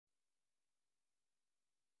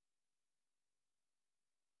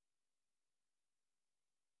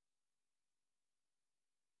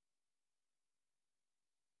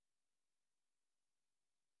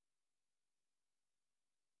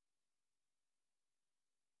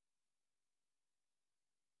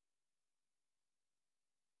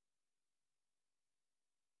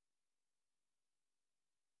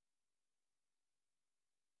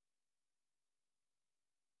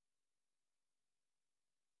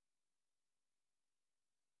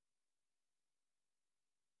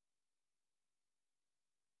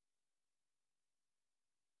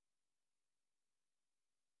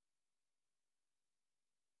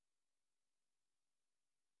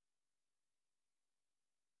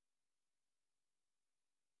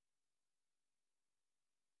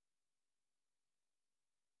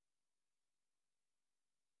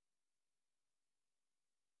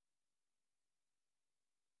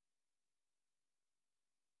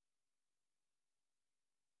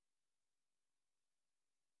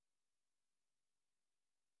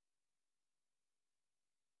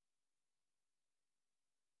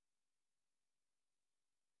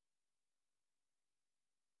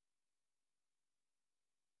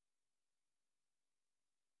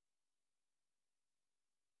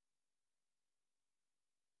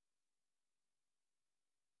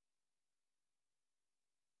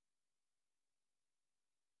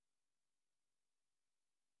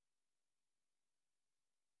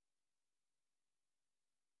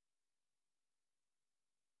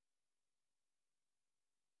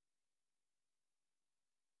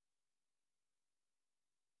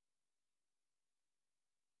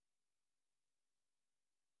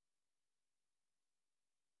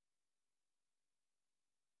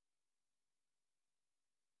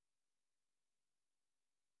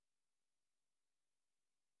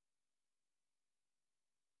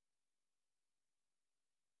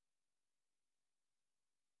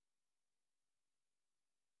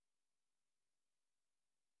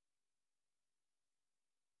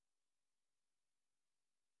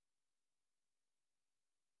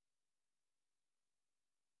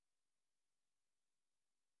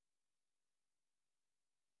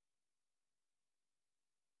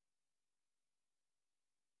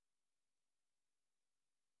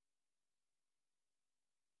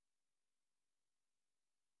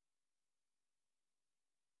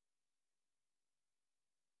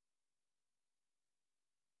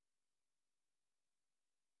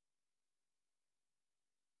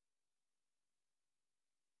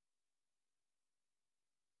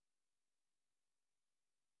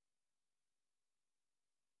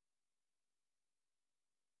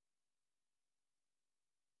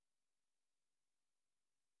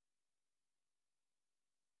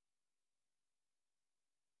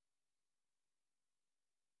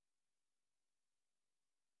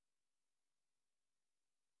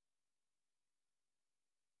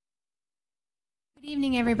Good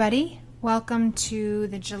evening, everybody. Welcome to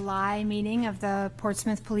the July meeting of the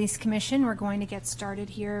Portsmouth Police Commission. We're going to get started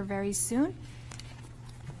here very soon.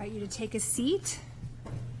 I invite you to take a seat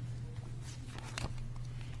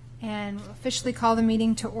and we'll officially call the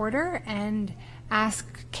meeting to order and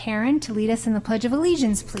ask Karen to lead us in the Pledge of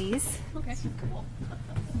Allegiance, please. Okay, cool.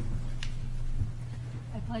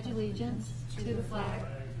 I pledge allegiance to the flag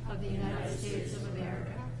of the United States of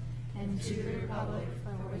America and to the republic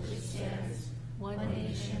for which it stands, one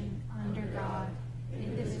nation, under God,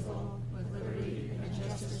 indivisible, with liberty and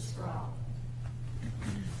justice for all.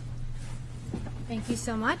 Thank you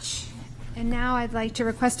so much. And now I'd like to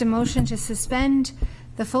request a motion to suspend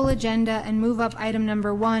the full agenda and move up item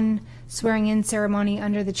number 1, swearing in ceremony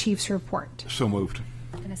under the chief's report. So moved.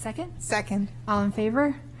 In a second? Second. All in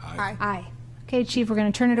favor? Aye. Aye. Okay, Chief, we're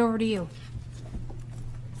going to turn it over to you.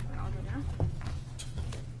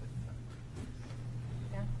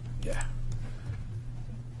 Yeah.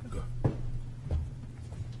 Go.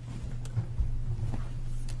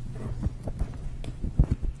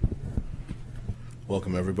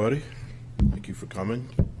 Welcome, everybody. Thank you for coming.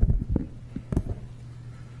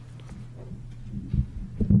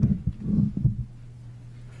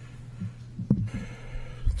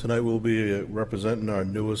 Tonight we'll be representing our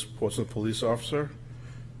newest Portsmouth police officer,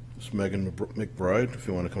 Ms. Megan McBride. If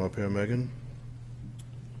you want to come up here, Megan.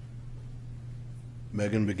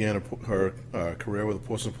 Megan began her career with the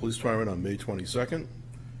Portsmouth Police Department on May 22nd.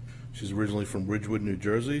 She's originally from Ridgewood, New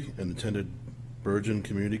Jersey, and attended Bergen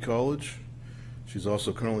Community College. She's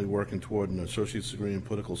also currently working toward an associate's degree in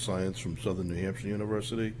political science from Southern New Hampshire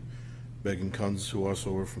University. Megan comes to us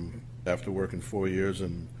over from after working 4 years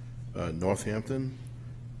in Northampton,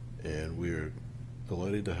 and we're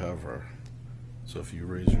delighted to have her. So if you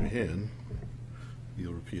raise your hand,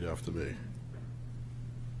 you'll repeat after me.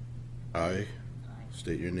 I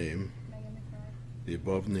state your name, the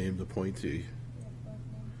above named appointee,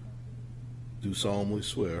 do solemnly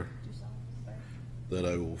swear that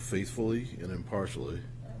I will faithfully and impartially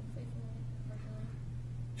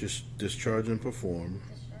discharge and perform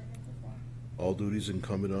all duties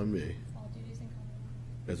incumbent on me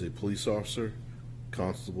as a police officer,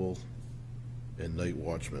 constable, and night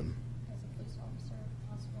watchman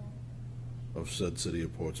of said city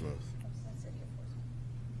of Portsmouth,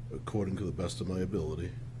 according to the best of my ability,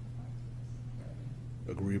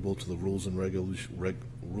 agreeable to the rules and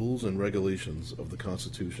regulations of the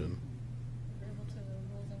Constitution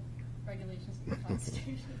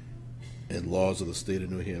and laws of the state of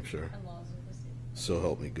New Hampshire. So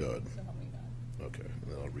help me God. Okay,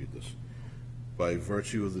 and I'll read this. By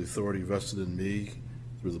virtue of the authority vested in me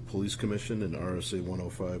through the Police Commission and RSA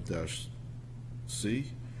 105-C,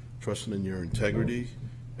 trusting in your integrity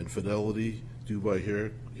and fidelity, do by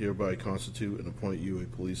hereby constitute and appoint you a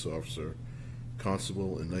police officer,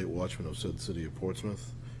 constable, and night watchman of said city of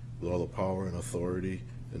Portsmouth, with all the power and authority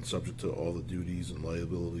and subject to all the duties and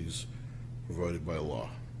liabilities provided by law.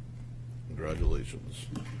 Congratulations.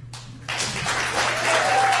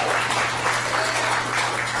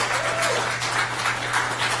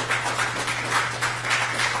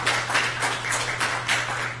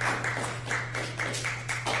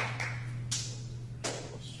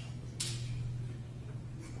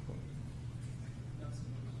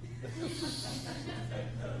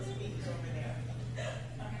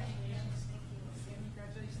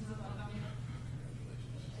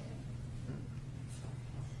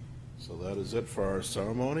 So that is it for our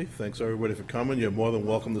ceremony. Thanks everybody for coming. You're more than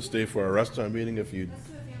welcome to stay for our rest time meeting if you.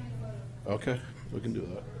 Okay, we can do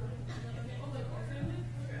that.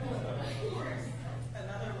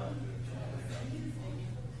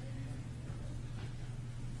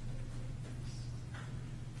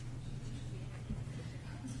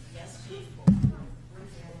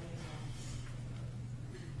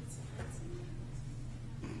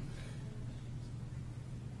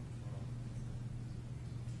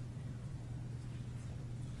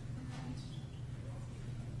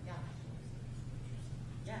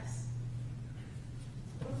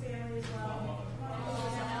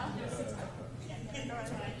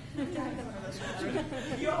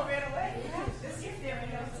 You all ran away. This is your family.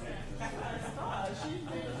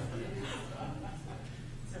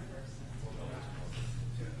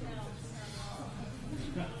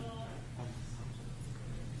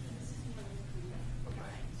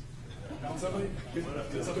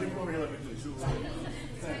 Somebody come over here, let me do two.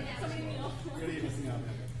 Good evening. If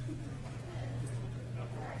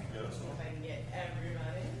I can get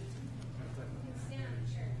everybody.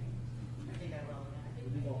 I think I will.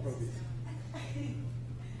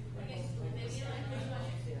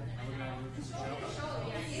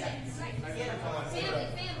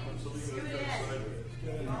 Family.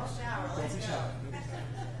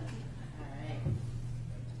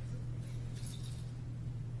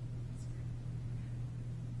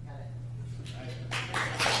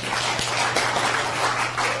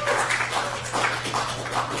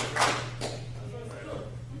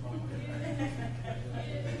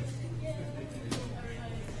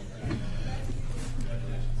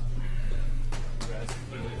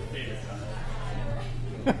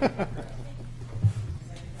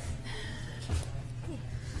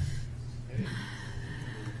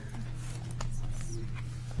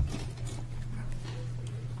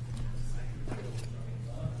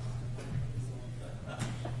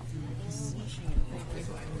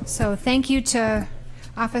 So thank you to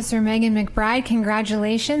Officer Megan McBride.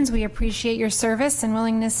 Congratulations. We appreciate your service and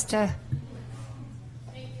willingness to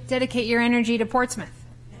dedicate your energy to Portsmouth.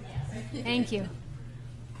 Thank you.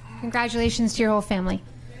 Congratulations to your whole family.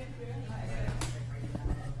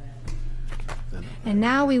 And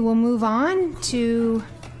now we will move on to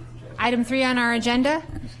item 3 on our agenda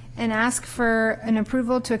and ask for an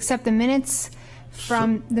approval to accept the minutes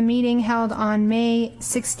from the meeting held on May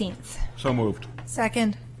 16th. So moved.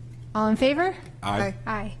 Second. All in favor? Aye.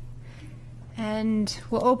 Aye. And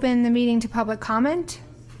we'll open the meeting to public comment.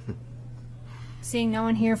 Seeing no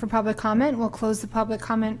one here for public comment, we'll close the public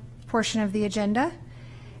comment portion of the agenda.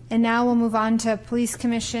 And now we'll move on to Police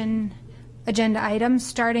Commission agenda items,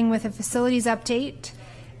 starting with a facilities update.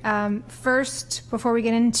 First, before we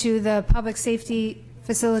get into the public safety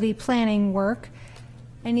facility planning work,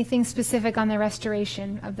 anything specific on the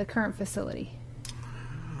restoration of the current facility?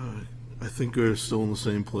 I think we're still in the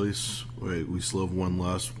same place. We still have one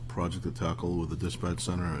last project to tackle with the dispatch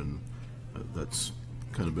center, and that's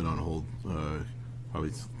kind of been on hold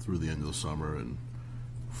probably through the end of the summer and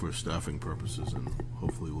for staffing purposes, and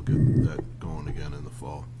hopefully we'll get that going again in the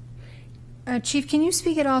fall. Chief, can you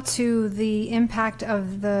speak at all to the impact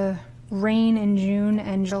of the rain in June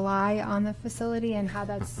and July on the facility and how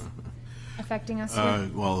that's affecting us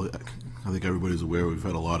here? Well, I think everybody's aware we've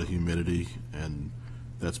had a lot of humidity, and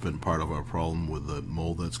that's been part of our problem with the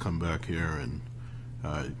mold that's come back here, and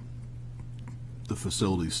the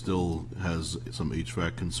facility still has some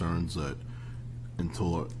HVAC concerns that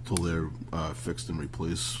until they're fixed and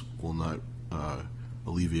replaced will not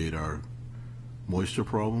alleviate our moisture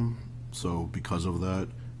problem. So because of that,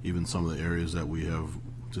 even some of the areas that we have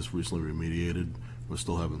just recently remediated, we're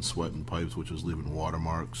still having sweat in pipes, which is leaving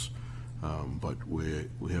watermarks. But we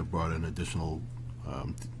have brought in additional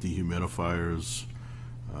dehumidifiers,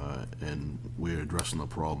 and we're addressing the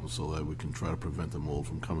problem so that we can try to prevent the mold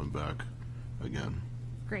from coming back again.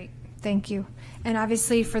 Great, thank you. And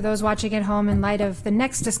obviously for those watching at home, in light of the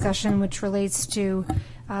next discussion, which relates to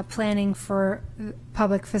planning for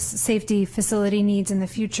public safety facility needs in the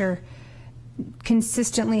future,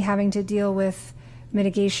 consistently having to deal with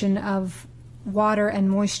mitigation of water and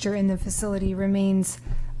moisture in the facility remains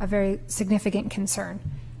a very significant concern,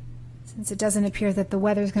 since it doesn't appear that the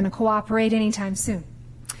weather is going to cooperate anytime soon.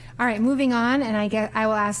 All right, moving on, and I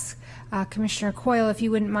will ask Commissioner Coyle if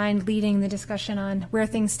you wouldn't mind leading the discussion on where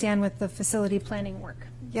things stand with the facility planning work.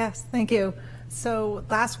 Yes, thank you. So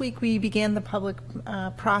last week we began the public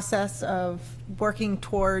process of working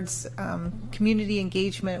towards community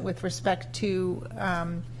engagement with respect to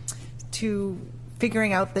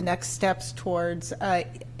figuring out the next steps towards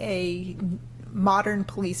a modern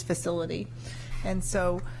police facility. And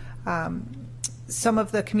so some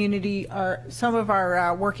of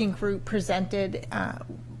our working group presented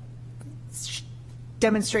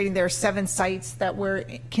demonstrating there are 7 sites that we're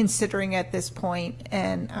considering at this point,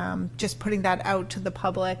 and just putting that out to the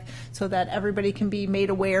public so that everybody can be made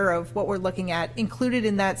aware of what we're looking at. Included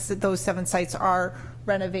in those 7 sites are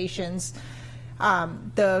renovations.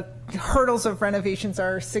 The hurdles of renovations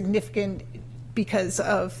are significant because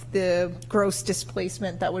of the gross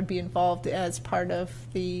displacement that would be involved as part of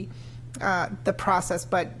the process,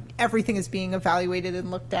 but everything is being evaluated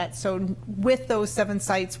and looked at. So with those 7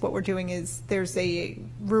 sites, what we're doing is there's a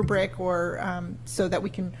rubric so that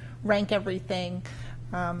we can rank everything.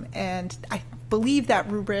 And I believe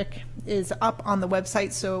that rubric is up on the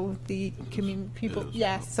website, so the community people,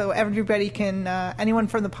 so everybody can, anyone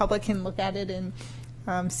from the public can look at it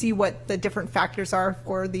and see what the different factors are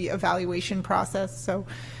for the evaluation process. So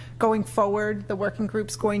going forward, the working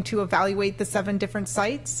group's going to evaluate the 7 different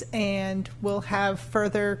sites, and we'll have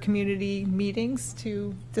further community meetings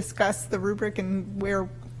to discuss the rubric and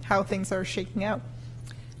how things are shaking out.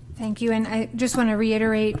 Thank you. And I just want to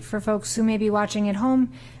reiterate for folks who may be watching at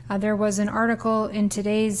home, there was an article in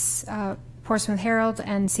today's Portsmouth Herald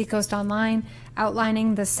and Seacoast Online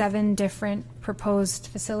outlining the 7 different proposed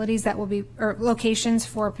facilities that will be, or locations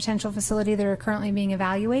for a potential facility that are currently being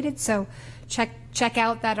evaluated. So check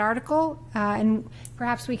out that article, and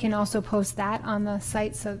perhaps we can also post that on the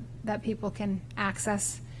site so that people can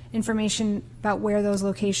access information about where those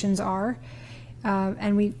locations are.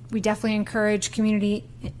 And we definitely encourage community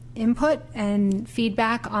input and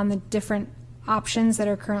feedback on the different options that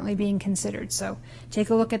are currently being considered. So take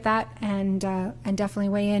a look at that and definitely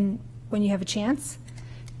weigh in when you have a chance.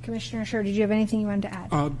 Commissioner Scher, did you have anything you wanted to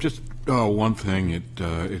add? Just one thing.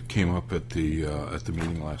 It came up at the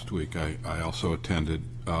meeting last week. I also attended.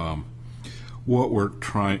 What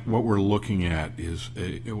we're looking at is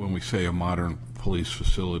when we say a modern police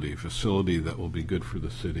facility that will be good for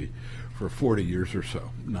the city for 40 years or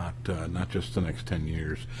so, not just the next 10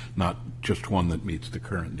 years, not just one that meets the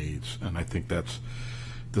current needs. And I think that's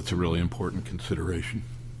a really important consideration.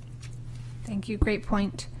 Thank you. Great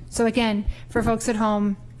point. So again, for folks at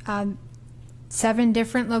home, 7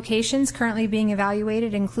 different locations currently being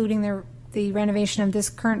evaluated, including the renovation of this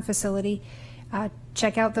current facility.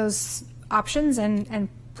 Check out those options and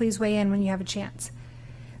please weigh in when you have a chance.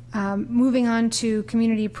 Moving on to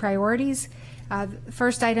community priorities. The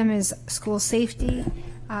first item is school safety.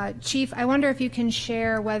 Chief, I wonder if you can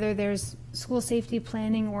share whether there's school safety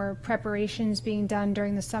planning or preparations being done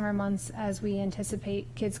during the summer months as we anticipate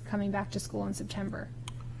kids coming back to school in September.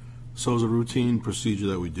 So as a routine procedure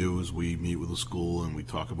that we do is we meet with the school and we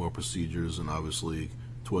talk about procedures, and obviously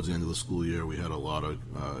towards the end of the school year we had a lot of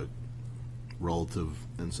relative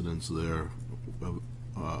incidents there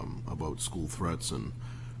about school threats, and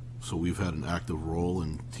so we've had an active role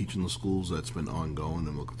in teaching the schools. That's been ongoing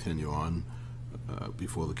and will continue on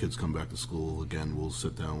before the kids come back to school. Again, we'll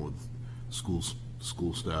sit down with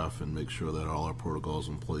school staff and make sure that all our protocols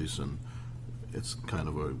in place, and it's kind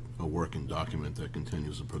of a working document that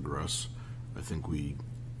continues to progress. I think we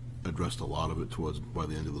addressed a lot of it by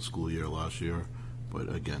the end of the school year last year,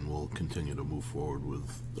 but again, we'll continue to move forward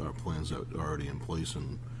with our plans that are already in place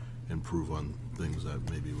and improve on things that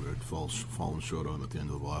maybe we had fallen short on at the end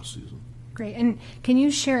of the last season. Great. And can you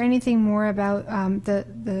share anything more about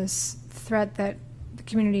the threat that the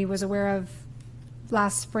community was aware of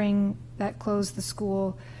last spring that closed the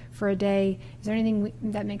school for a day? Is there anything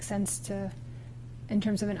that makes sense in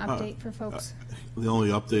terms of an update for folks? The only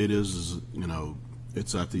update is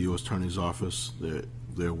it's at the U.S. Attorney's Office.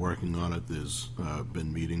 They're working on it. There's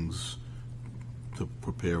been meetings to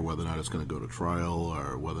prepare whether or not it's going to go to trial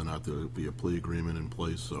or whether or not there'll be a plea agreement in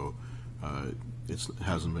place. So it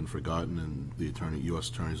hasn't been forgotten, and the U.S.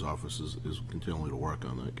 Attorney's Office is continuing to work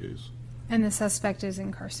on that case. And the suspect is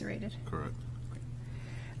incarcerated. Correct.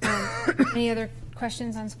 Any other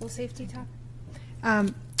questions on school safety talk?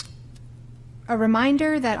 A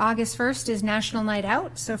reminder that August 1st is National Night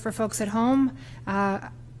Out. So for folks at home,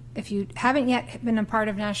 if you haven't yet been a part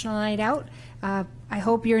of National Night Out, I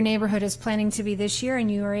hope your neighborhood is planning to be this year and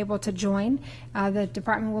you are able to join. The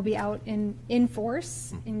department will be out in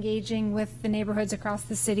force, engaging with the neighborhoods across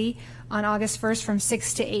the city on August 1st from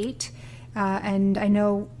 6 to 8. And I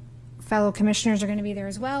know fellow commissioners are going to be there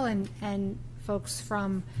as well, and folks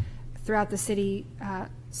from throughout the city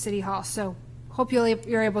hall. So hope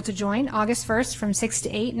you're able to join August 1st from 6 to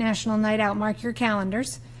 8, National Night Out. Mark your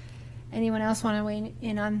calendars. Anyone else want to weigh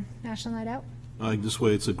in on National Night Out? This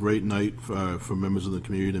way, it's a great night for members of the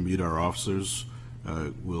community to meet our officers.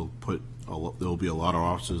 There'll be a lot of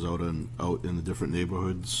officers out in the different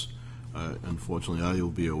neighborhoods. Unfortunately, I will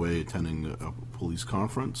be away attending a police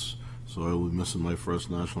conference, so I will be missing my first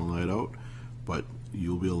National Night Out. But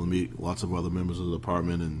you'll be able to meet lots of other members of the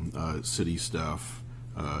department and city staff,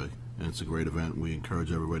 and it's a great event. We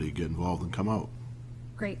encourage everybody to get involved and come out.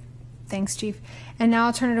 Great. Thanks, Chief. And now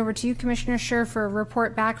I'll turn it over to you, Commissioner Scher, for a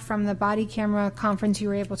report back from the body camera conference you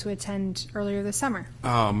were able to attend earlier this summer.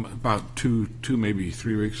 About two, maybe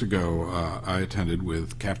 3 weeks ago, I attended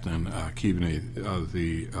with Captain Keaveney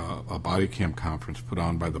a body cam conference put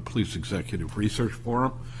on by the Police Executive Research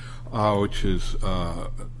Forum, which is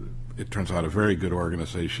it turns out a very good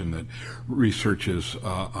organization that researches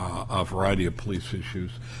a variety of police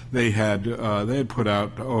issues. They had put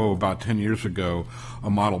out about 10 years ago a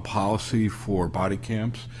model policy for body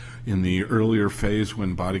cams in the earlier phase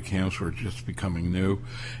when body cams were just becoming new,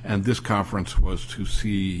 and this conference was to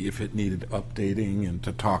see if it needed updating and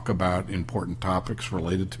to talk about important topics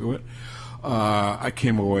related to it. I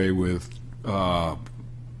came away with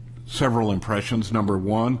several impressions. Number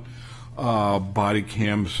one, body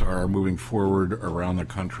cams are moving forward around the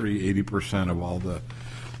country. 80% of all the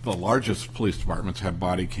largest police departments have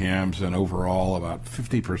body cams, and overall about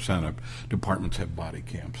 50% of departments have body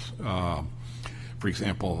cams. For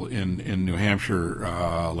example, in New Hampshire,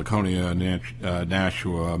 Laconia,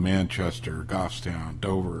 Nashua, Manchester, Goffstown,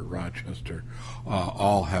 Dover, Rochester,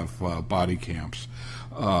 all have body cams.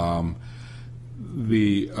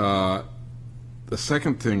 The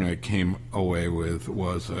second thing I came away with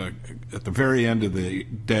was at the very end of the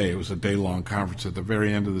day, it was a day-long conference, at the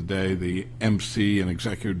very end of the day, the MC and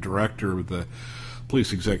executive director of the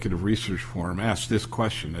Police Executive Research Forum asked this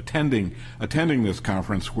question. Attending this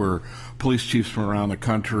conference were police chiefs from around the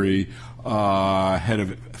country, head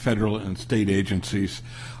of federal and state agencies,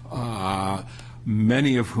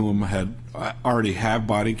 many of whom had already have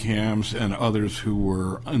body cams, and others who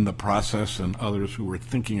were in the process, and others who were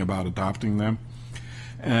thinking about adopting them.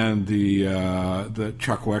 And the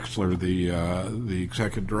Chuck Wexler, the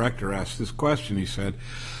executive director, asked this question. He said,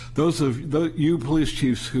 "Those you police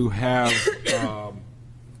chiefs who have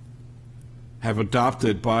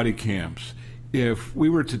adopted body cams, if we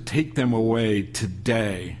were to take them away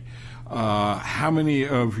today, how many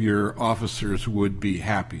of your officers would be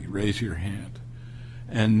happy? Raise your hand."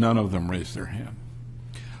 And none of them raised their hand.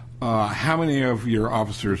 How many of your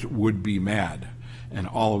officers would be mad? And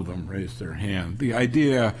all of them raised their hand. The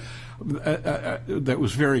idea that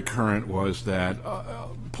was very current was that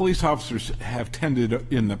police officers have tended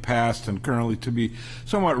in the past and currently to be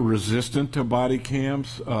somewhat resistant to body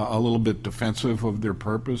cams, a little bit defensive of their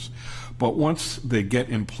purpose. But once they get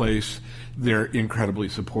in place, they're incredibly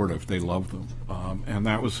supportive. They love them, and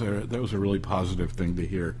that was a really positive thing to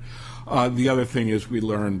hear. The other thing is we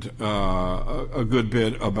learned a good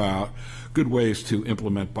bit about good ways to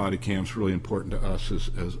implement body cams, really important to us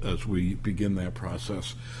as we begin that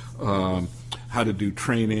process. How to do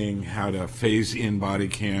training, how to phase in body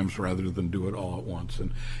cams rather than do it all at once,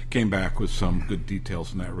 and came back with some good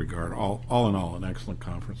details in that regard. All in all, an excellent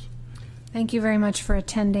conference. Thank you very much for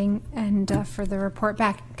attending and for the report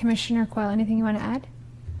back. Commissioner Quayle, anything you want to add?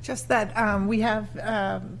 Just that we have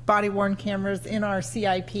body-worn cameras in our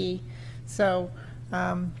CIP, so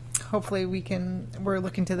hopefully we're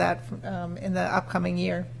looking to that in the upcoming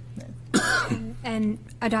year. And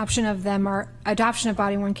adoption of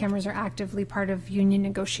body-worn cameras are actively part of union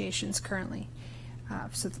negotiations currently.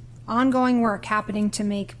 So ongoing work happening to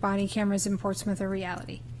make body cameras in Portsmouth a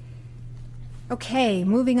reality. Okay,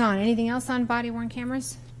 moving on. Anything else on body-worn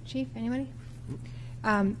cameras? Chief, anybody?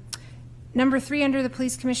 Number 3 under the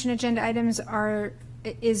Police Commission agenda items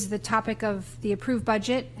is the topic of the approved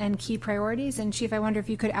budget and key priorities. And Chief, I wonder if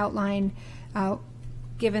you could outline,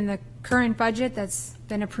 given the current budget that's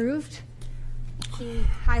been approved, key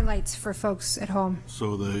highlights for folks at home.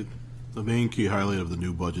 So the main key highlight of the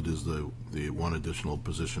new budget is the one additional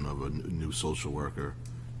position of a new social worker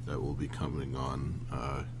that will be coming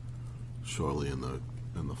on shortly in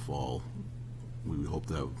the fall. We hope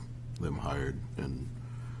to have them hired and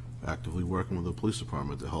actively working with the police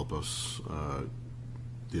department to help us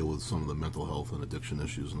deal with some of the mental health and addiction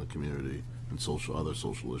issues in the community and other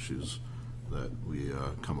social issues that we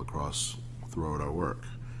come across throughout our work.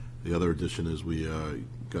 The other addition is we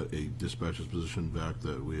got a dispatcher's position back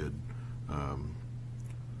that we had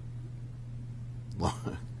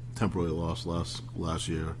temporarily lost last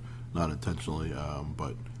year, not intentionally,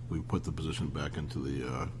 but we put the position back into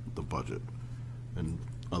the budget. And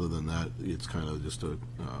other than that, it's kind of just a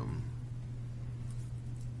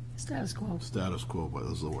Status quo. Status quo, but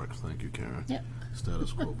this is the work. Thank you, Karen. Yep.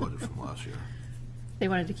 Status quo budget from last year. They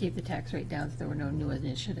wanted to keep the tax rate down so there were no new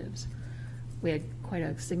initiatives. We had quite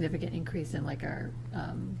a significant increase in like our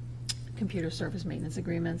computer service maintenance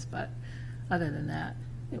agreements, but other than that,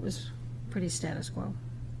 it was pretty status quo.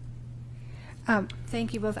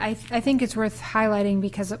 Thank you both. I think it's worth highlighting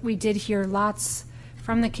because we did hear lots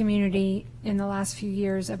from the community in the last few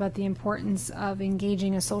years about the importance of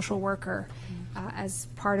engaging a social worker as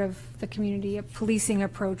part of the community policing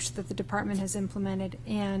approach that the department has implemented.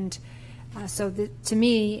 And so to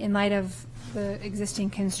me, in light of the existing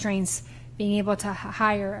constraints, being able to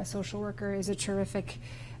hire a social worker is a terrific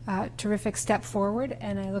step forward,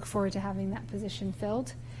 and I look forward to having that position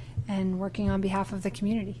filled and working on behalf of the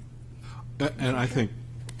community. And I think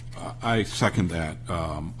I second that.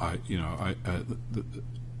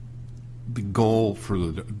 The goal for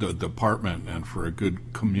the department and for a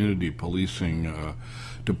good community policing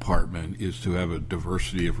department is to have a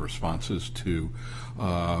diversity of responses to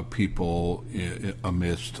people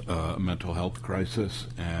amidst a mental health crisis.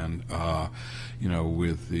 And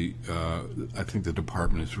with the I think the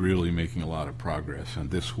department is really making a lot of progress, and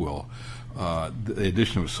this will the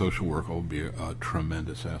addition of social work will be a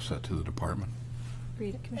tremendous asset to the department.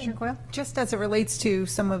 Commissioner Coyle? Just as it relates to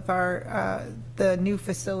some of our the new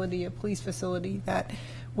facility, a police facility that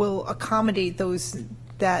will accommodate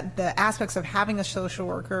that the aspects of having a social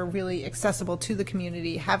worker really accessible to the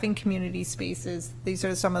community, having community spaces. These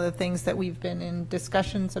are some of the things that we've been in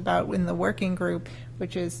discussions about in the working group,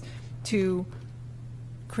 which is to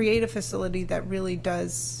create a facility that really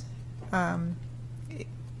does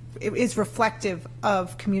it is reflective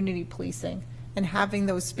of community policing, and having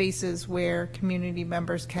those spaces where community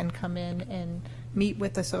members can come in and meet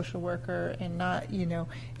with a social worker and not, in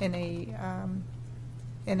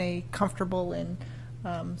a comfortable and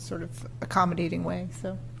sort of accommodating way.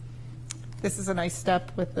 So this is a nice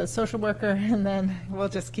step with the social worker, and then we'll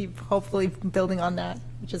just keep hopefully building on that,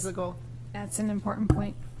 which is the goal. That's an important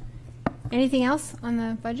point. Anything else on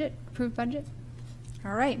the budget, approved budget?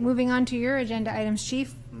 All right, moving on to your agenda items,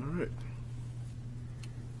 Chief. All right.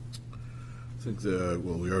 I think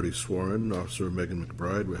we already swore in Officer Megan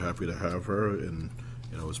McBride. We're happy to have her, and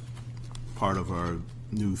as part of our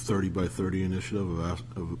new 30 by 30 initiative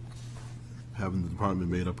of having the department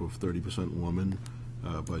made up of 30% women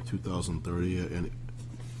by 2030, and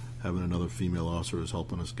having another female officer is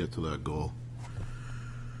helping us get to that goal.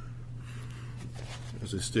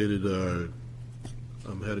 As I stated,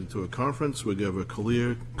 I'm heading to a conference. We have a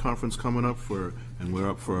CALEA conference coming up and we're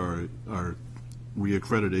up for our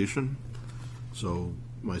reaccreditation. So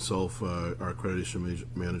myself, our accreditation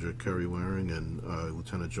manager, Kerry Waring, and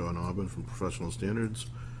Lieutenant John Aubin from Professional Standards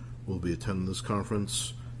will be attending this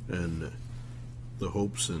conference, and the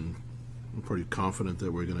hopes, and I'm pretty confident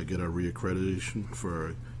that we're going to get our reaccreditation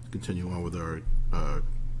for continue on with our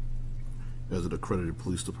as an accredited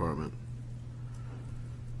police department.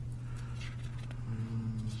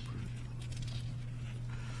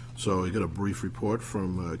 So I got a brief report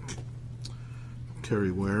from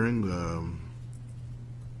Kerry Waring.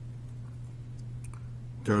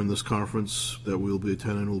 During this conference that we'll be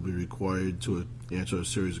attending, we'll be required to answer a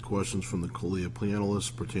series of questions from the CALEA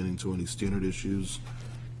panelists pertaining to any standard issues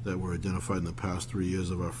that were identified in the past 3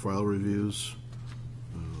 years of our file reviews.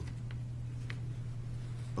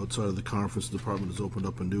 Outside of the conference, the department has opened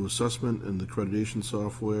up a new assessment and accreditation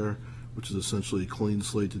software, which is essentially a clean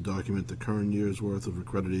slate to document the current year's worth of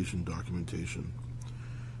accreditation documentation.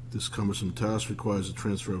 This cumbersome task requires a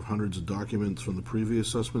transfer of hundreds of documents from the previous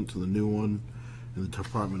assessment to the new one, and the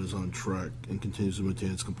department is on track and continues to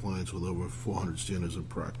maintain its compliance with over 400 standards of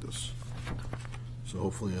practice. So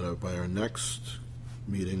hopefully by our next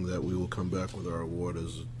meeting that we will come back with our award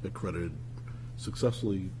as accredited,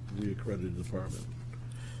 successfully reaccredited department.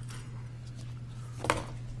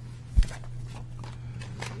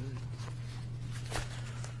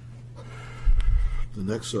 The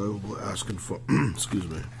next, we're asking for, excuse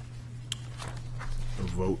me, a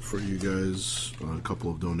vote for you guys on a couple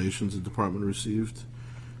of donations the department received.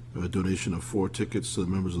 A donation of 4 tickets to the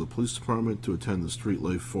members of the police department to attend the Street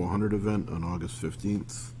Life 400 event on August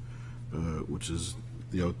 15th, which is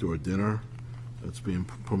the outdoor dinner that's being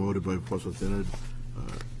promoted by Portsmouth Dinner.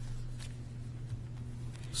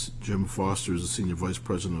 Jim Foster is the Senior Vice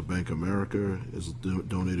President of Bank of America, has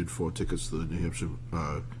donated 4 tickets to the New Hampshire,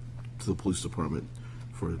 to the police department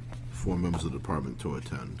for 4 members of the department to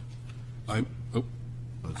attend.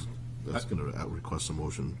 That's going to request a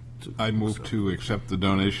motion. I move to accept the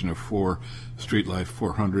donation of 4 Street Life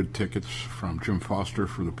 400 tickets from Jim Foster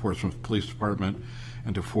for the Portsmouth Police Department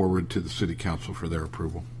and to forward to the City Council for their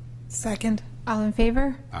approval. Second. All in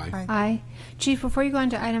favor? Aye. Aye. Chief, before you go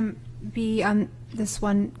on to item B on this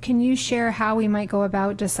one, can you share how we might go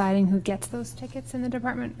about deciding who gets those tickets in the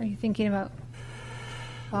department? Are you thinking about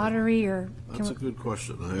lottery or? That's a good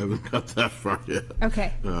question. I haven't got that far yet.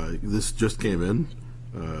 Okay. This just came in,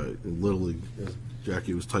 literally as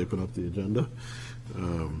Jackie was typing up the agenda.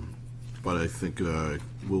 But I think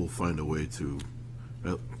we'll find a way to,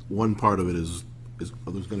 one part of it is there's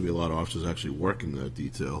going to be a lot of officers actually working that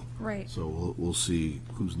detail. Right. So we'll see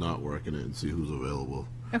who's not working it and see who's available.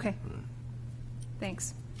 Okay.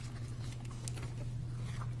 Thanks.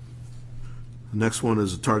 The next one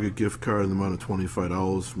is a Target gift card in the amount of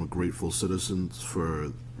 $25 from a grateful citizen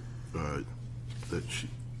for that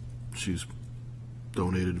she's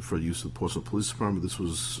donated for use of the Portsmouth Police Department. This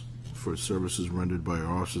was for services rendered by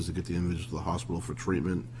our officers to get the individual to the hospital for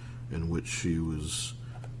treatment, in which she was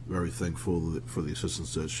very thankful for the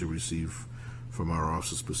assistance that she received from our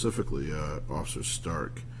officer, specifically Officer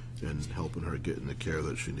Stark, in helping her get in the care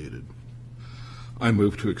that she needed. I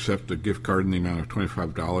move to accept a gift card in the amount of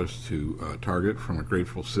 $25 to Target from a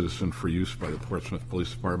grateful citizen for use by the Portsmouth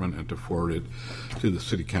Police Department and to forward it to the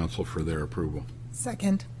City Council for their approval.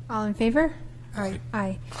 Second. All in favor? Aye.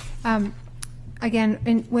 Aye.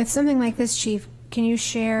 Again, with something like this, Chief, can you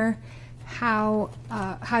share how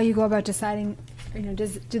you go about deciding,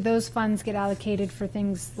 do those funds get allocated for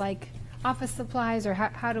things like office supplies, or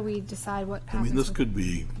how do we decide what happens? I mean, this could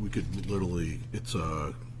be, we could literally, it's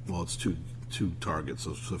two targets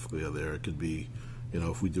specifically are there. It could be,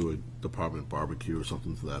 if we do a department barbecue or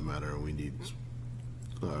something to that matter, and we need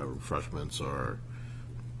refreshments or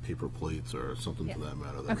paper plates or something to that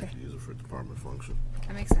matter, that we could use it for department function.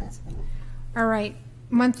 That makes sense. All right.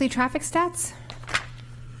 Monthly traffic stats?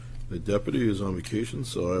 The deputy is on vacation,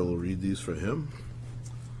 so I will read these for him.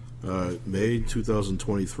 May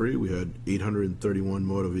 2023, we had 831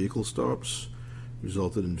 motor vehicle stops,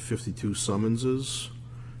 resulted in 52 summonses.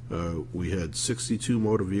 We had 62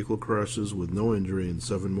 motor vehicle crashes with no injury and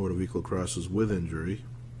 7 motor vehicle crashes with injury.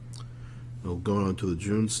 Going on to the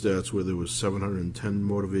June stats, where there was 710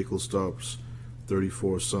 motor vehicle stops,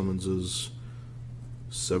 34 summonses,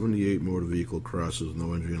 78 motor vehicle crashes with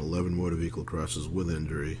no injury, and 11 motor vehicle crashes with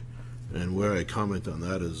injury. And where I comment on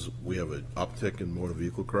that is we have an uptick in motor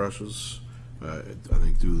vehicle crashes. I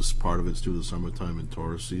think part of it's due to the summertime and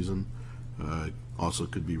tourist season. Also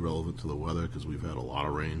could be relevant to the weather because we've had a lot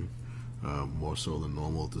of rain, more so than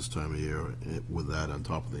normal at this time of year. With that on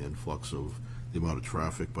top of the influx of the amount of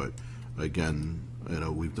traffic, but again,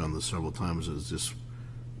 we've done this several times. Is just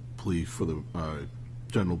plea for the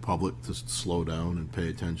general public to slow down and pay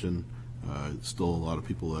attention. Still a lot of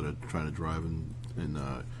people that are trying to drive and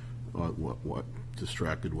what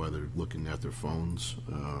distracted while they're looking at their phones,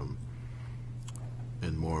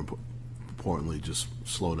 and more importantly, just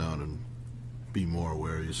slow down and be more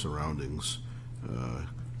aware of your surroundings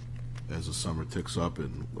as the summer ticks up.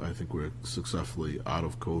 And I think we're successfully out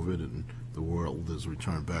of COVID and the world has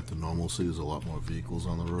returned back to normalcy. There's a lot more vehicles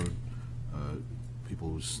on the road.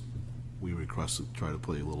 We request to try to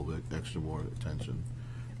pay a little bit extra more attention.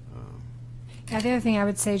 Yeah, the other thing I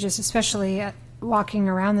would say, just especially walking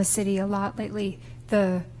around the city a lot lately,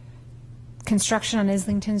 the construction on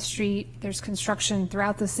Islington Street, there's construction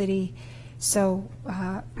throughout the city. So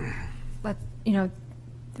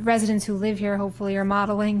the residents who live here hopefully are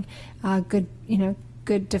modeling good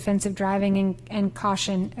defensive driving and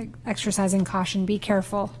caution, exercising caution. Be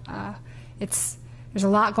careful. There's a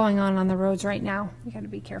lot going on the roads right now. We got to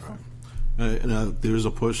be careful. There's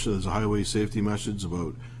a push. There's a highway safety message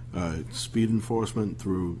about speed enforcement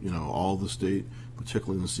through all the state,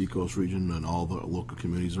 particularly in the Seacoast region and all the local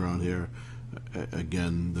communities around here.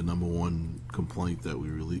 Again, the number one complaint that we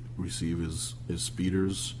really receive is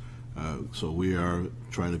speeders. So we are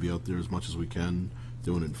trying to be out there as much as we can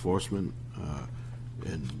doing enforcement,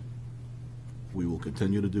 and we will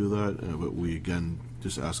continue to do that. But we again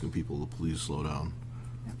just asking people to please slow down,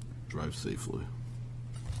 drive safely.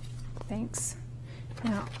 Thanks.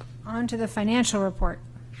 Now on to the financial report.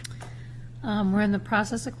 We're in the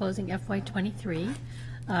process of closing FY23.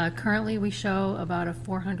 Currently, we show about a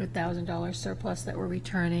 $400,000 surplus that we're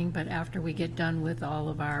returning, but after we get done with all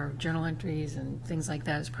of our journal entries and things like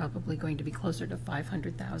that, it's probably going to be closer to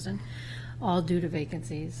 $500,000, all due to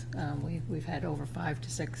vacancies. We've had over 5 to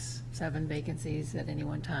 6, 7 vacancies at any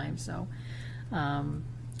one time, so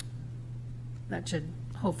that should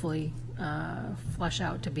hopefully flush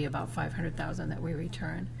out to be about $500,000 that we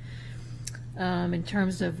return. In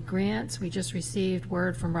terms of grants, we just received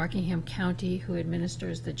word from Rockingham County, who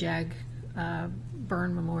administers the JAG,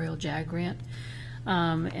 Burn Memorial JAG grant,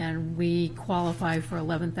 and we qualify for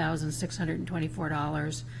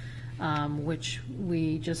 $11,624, which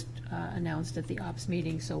we just announced at the ops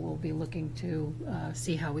meeting, so we'll be looking to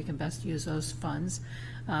see how we can best use those funds.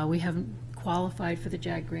 We haven't qualified for the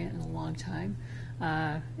JAG grant in a long time.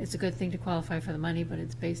 It's a good thing to qualify for the money, but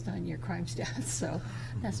it's based on your crime stats, so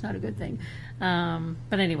that's not a good thing.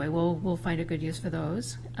 But anyway, we'll find a good use for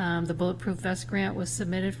those. The Bulletproof Vest grant was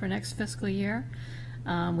submitted for next fiscal year.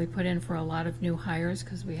 We put in for a lot of new hires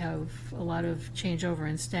because we have a lot of changeover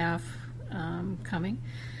in staff coming.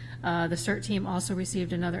 The CERT team also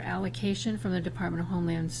received another allocation from the Department of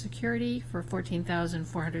Homeland Security for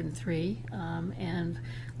 $14,403, and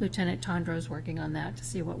Lieutenant Tondro is working on that to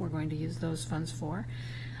see what we're going to use those funds for.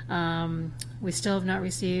 We still have not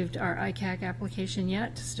received our ICAC application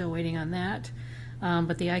yet, still waiting on that.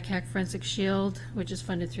 But the ICAC Forensic Shield, which is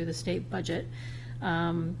funded through the state budget,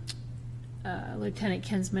 Lieutenant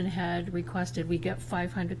Kinsman had requested we get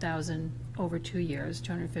 $500,000 over 2 years,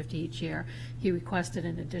 $250 each year. He requested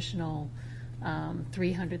an additional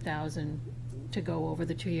 $300,000 to go over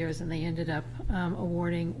the 2 years, and they ended up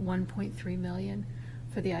awarding $1.3 million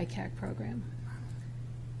for the ICAC program.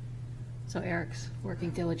 So Eric's working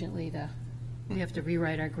diligently we have to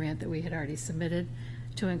rewrite our grant that we had already submitted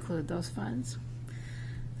to include those funds.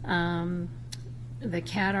 The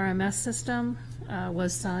CAD RMS system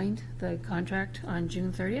was signed, the contract, on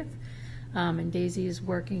June 30th. And Daisy is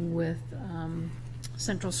working with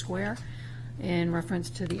Central Square in reference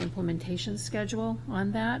to the implementation schedule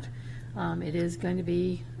on that. It is going to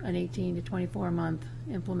be an 18 to 24 month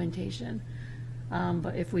implementation.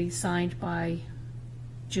 But if we signed by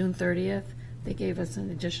June 30th, they gave us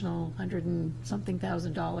an additional $100 and something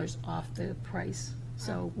thousand off the price.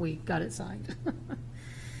 So we got it signed.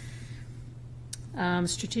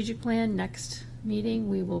 Strategic plan, next meeting,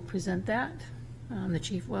 we will present that. The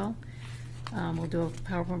chief will. We'll do a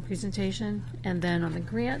PowerPoint presentation. And then on the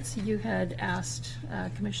grants, you had asked,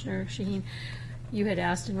 Commissioner Shaheen, you had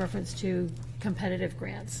asked in reference to competitive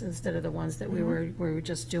grants instead of the ones that we were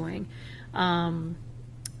just doing.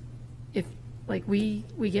 If, like, we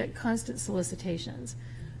get constant solicitations,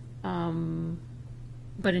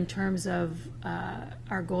 but in terms of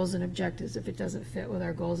our goals and objectives, if it doesn't fit with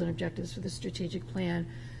our goals and objectives for the strategic plan,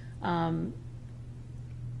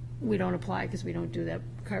 we don't apply because we don't do that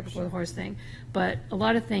cart before the horse thing. But a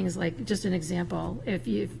lot of things, like just an example, if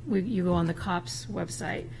you go on the COPS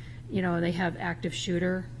website, you know, they have active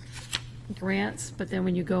shooter grants, but then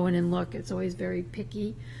when you go in and look, it's always very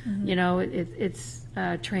picky. You know, it's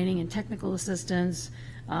training and technical assistance.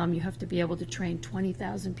 You have to be able to train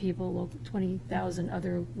 20,000 people, 20,000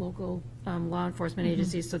 other local law enforcement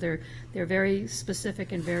agencies. So they're very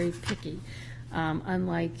specific and very picky,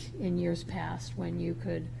 unlike in years past when you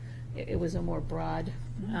could, it was a more broad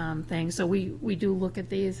thing. So we do look at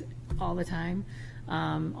these all the time.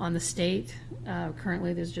 On the state,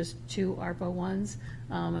 currently there's just 2 ARPA ones,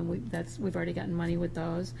 and we've already gotten money with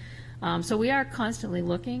those. So we are constantly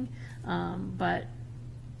looking, but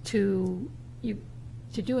to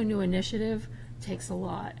do a new initiative takes a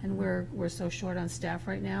lot, and we're so short on staff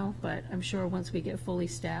right now. But I'm sure once we get fully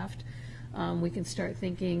staffed, we can start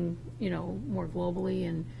thinking, you know, more globally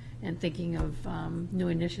and thinking of new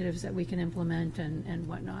initiatives that we can implement and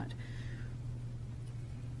whatnot.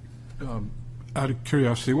 Out of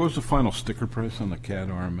curiosity, what was the final sticker price on the CAD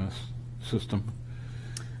RMS system?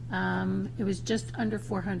 It was just under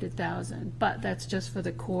 400,000, but that's just for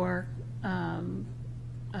the core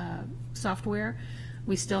software.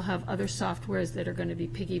 We still have other softwares that are going to be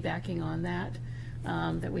piggybacking on that,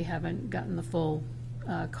 that we haven't gotten the full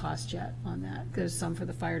cost yet on that. There's some for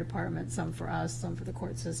the fire department, some for us, some for the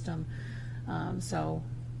court system. So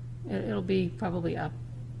it'll be probably up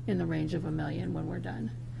in the range of $1 million when we're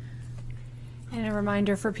done. And a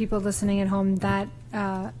reminder for people listening at home that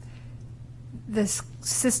this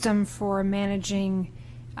system for managing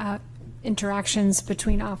interactions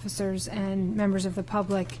between officers and members of the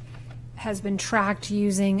public has been tracked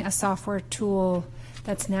using a software tool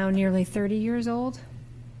that's now nearly 30 years old.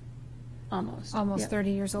 Almost. Almost Yep.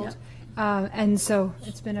 30 years old. Yep. And so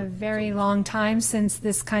it's been a very long time since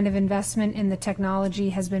this kind of investment in the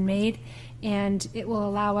technology has been made, and it will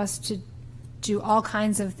allow us to do all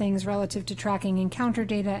kinds of things relative to tracking encounter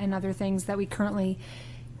data and other things that we currently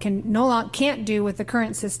can't do with the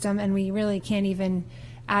current system, and we really can't even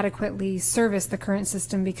adequately service the current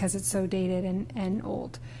system because it's so dated and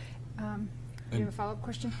old. Do you have a follow-up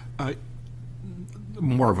question?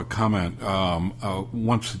 More of a comment.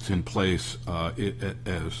 Once it's in place,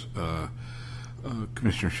 as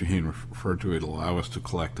Commissioner Shaheen referred to, it'll allow us to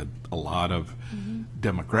collect a lot of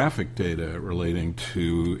demographic data relating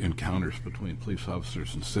to encounters between police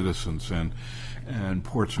officers and citizens, and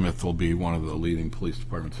Portsmouth will be one of the leading police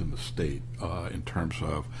departments in the state in terms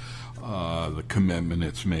of the commitment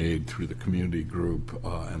it's made through the community group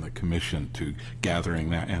and the commission to gathering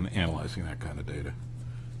that and analyzing that kind of data.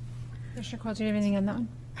 Commissioner Coyle, do you have anything on that one?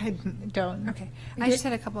 I don't. Okay. I just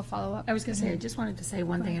had a couple of follow-up. I was going to say, I just wanted to say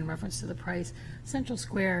one thing in reference to the price. Central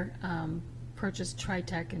Square purchased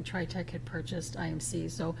TriTech, and TriTech had purchased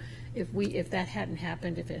IMC. So if that hadn't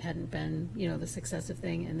happened, if it hadn't been, you know, the successive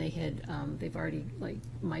thing, and they've already like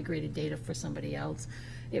migrated data for somebody else,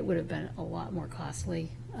 it would have been a lot more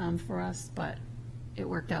costly for us. But it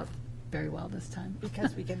worked out very well this time.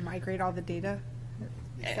 Because we can migrate all the data.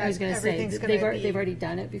 I was going to say, they've already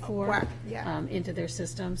done it before Wow, yeah. into their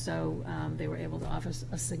system, so they were able to offer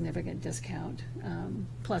a significant discount.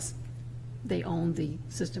 Plus, they own the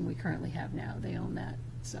system we currently have now. They own that,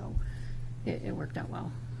 so it worked out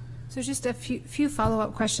well. So just a few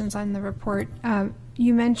follow-up questions on the report.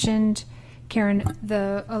 You mentioned, Karen,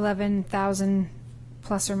 the 11,000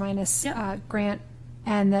 plus or minus grant,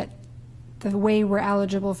 and that the way we're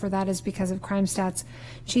eligible for that is because of crime stats.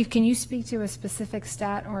 Chief, can you speak to a specific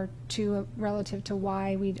stat or two relative to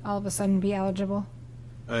why we'd all of a sudden be eligible?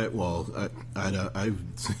 I've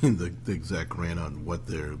seen the exact grant on what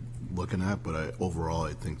they're looking at, but overall,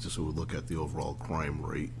 I think just would look at the overall crime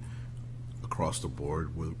rate across the board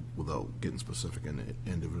without getting specific in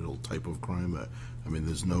individual type of crime. I mean,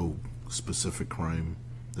 there's no specific crime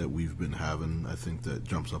that we've been having, I think, that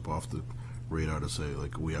jumps up off the radar to say,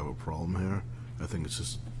 like, we have a problem here. I think it's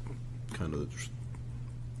just kind of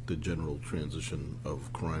the general transition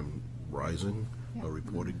of crime rising,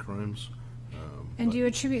 reported crimes. And do you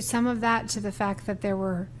attribute some of that to the fact that there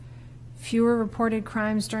were fewer reported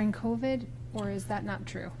crimes during COVID, or is that not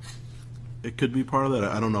true? It could be part of that.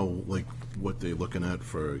 I don't know, like, what they're looking at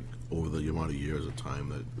for over the amount of years of time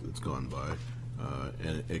that it's gone by.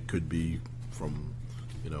 And it could be from,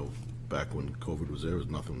 back when COVID was there was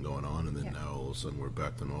nothing going on, and then Yeah. now all of a sudden we're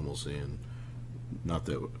back to normalcy, and not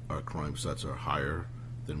that our crime stats are higher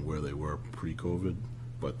than where they were pre-COVID,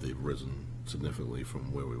 but they've risen significantly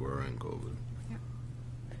from where we were in COVID.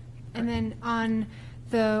 And then on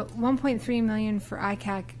the 1.3 million for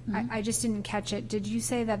ICAC, I just didn't catch it. Did you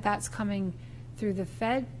say that that's coming through the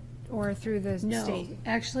Fed or through the No, state?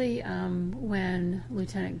 actually, when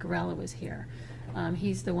Lieutenant Gorella was here,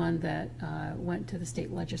 he's the one that went to the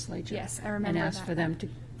state legislature. Yes, I remember and asked that. for them to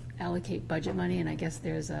allocate budget money, and I guess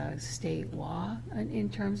there's a state law in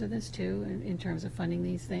terms of this too, in terms of funding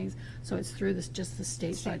these things. So it's through just the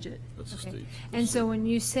state budget. That's the Okay. state. And so when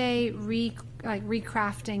you say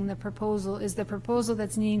recrafting the proposal, is the proposal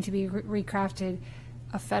that's needing to be recrafted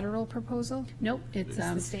a federal proposal? Nope, it's,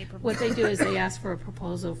 the state what they do is they ask for a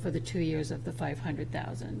proposal for the 2 years of the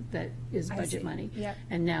 500,000 that is I budget see. money. Yep.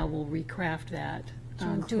 And now we'll recraft that To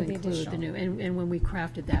to include the include the additional. new. And when we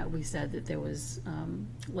crafted that, we said that there was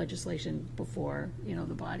legislation before, the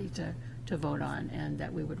body to vote on, and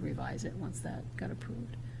that we would revise it once that got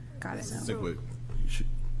approved. Got it. I think what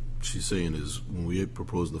she's saying is, when we had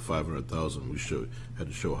proposed the 500,000, we had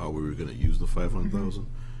to show how we were gonna use the 500,000,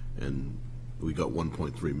 and we got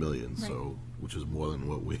 1.3 million, so, which is more than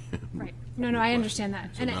what we. Right. No, I understand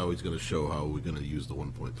that. So And now he's gonna show how we're gonna use the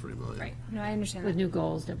 1.3 million. Right. No, I understand With that. new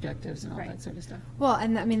goals, objectives, and all Right. that sort of stuff. Well,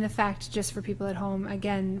 and I mean, the fact, just for people at home,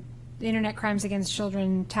 again, the Internet Crimes Against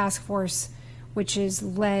Children Task Force, which is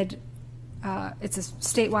led, it's a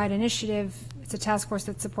statewide initiative. It's a task force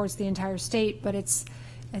that supports the entire state, but it's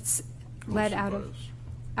led Mostly out by of, us.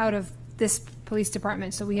 out of this police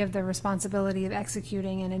department. So we have the responsibility of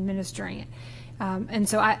executing and administering it. And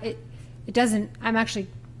so it doesn't, I'm actually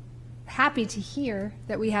happy to hear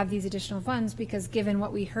that we have these additional funds, because given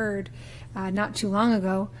what we heard not too long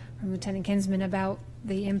ago from Lieutenant Kinsman about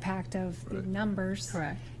the impact of the numbers.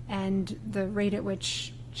 Correct. And the rate at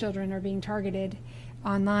which children are being targeted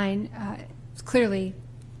online, clearly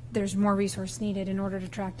there's more resource needed in order to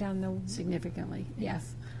track down the, Significantly,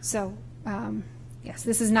 yes. so, yes,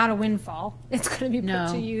 this is not a windfall. It's going to be put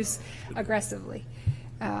No. to use aggressively,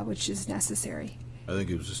 which is necessary. I think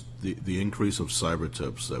it was just the increase of cyber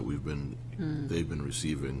tips that they've been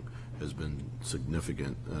receiving has been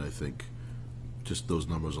significant, and I think just those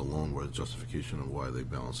numbers alone were the justification of why they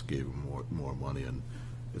gave them more money, and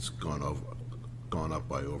it's gone up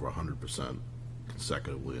by over 100%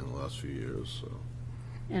 consecutively in the last few years. So.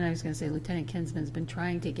 And I was going to say, Lieutenant Kinsman's been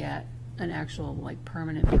trying to get an actual,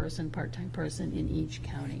 permanent person, part-time person in each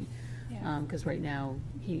county. Yeah. Because right now,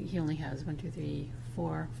 he only has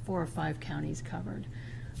 4 or 5 counties covered.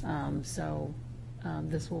 So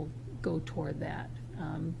this will go toward that.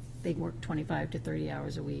 They work 25 to 30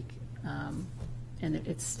 hours a week, and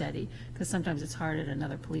it's steady. Because sometimes it's hard at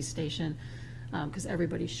another police station, because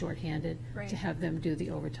everybody's shorthanded, Right. to have them do the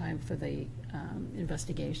overtime for the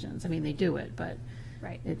investigations. I mean, they do it, but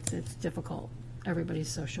Right. it's difficult. Everybody's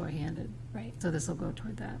so shorthanded. Right. So this will go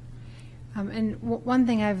toward that. And one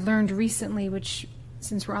thing I've learned recently, which,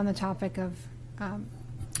 since we're on the topic of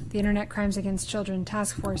the Internet Crimes Against Children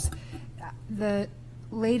Task Force, the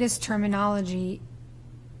latest terminology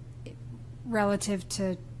relative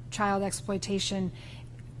to child exploitation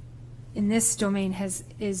in this domain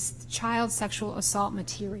is child sexual assault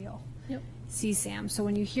material, Yep. CSAM. So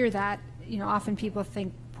when you hear that, often people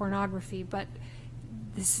think pornography, but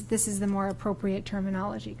this is the more appropriate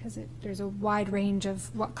terminology, because there's a wide range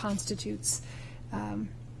of what constitutes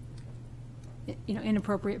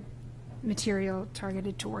inappropriate material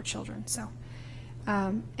targeted toward children. So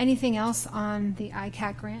anything else on the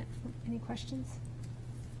ICAC grant? Any questions?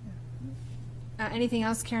 Anything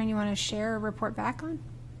else, Karen, you want to share or report back on?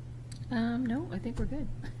 No, I think we're good.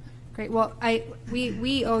 Great. Well,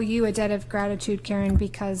 we owe you a debt of gratitude, Karen,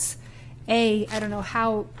 because I don't know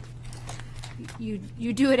how you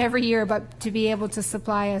do it every year, but to be able to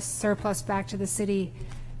supply a surplus back to the city,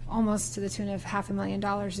 almost to the tune of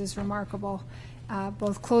 $500,000, is remarkable.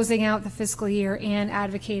 Both closing out the fiscal year and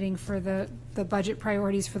advocating for the budget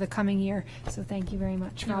priorities for the coming year. So thank you very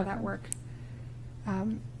much for all that work.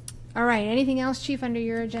 All right. Anything else, Chief, under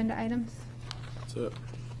your agenda items? That's it.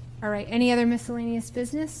 All right, any other miscellaneous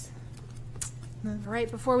business? All right,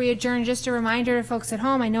 before we adjourn, just a reminder to folks at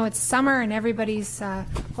home, I know it's summer and everybody's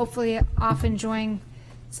hopefully off enjoying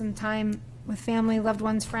some time with family, loved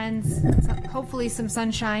ones, friends, hopefully some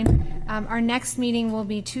sunshine. Our next meeting will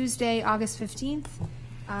be Tuesday, August 15th,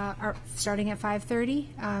 starting at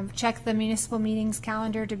 5:30. Check the municipal meetings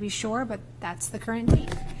calendar to be sure, but that's the current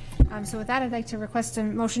date. So with that, I'd like to request a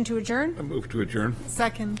motion to adjourn. I move to adjourn.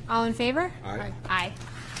 Second. All in favor? Aye. Aye.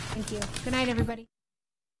 Thank you. Good night, everybody.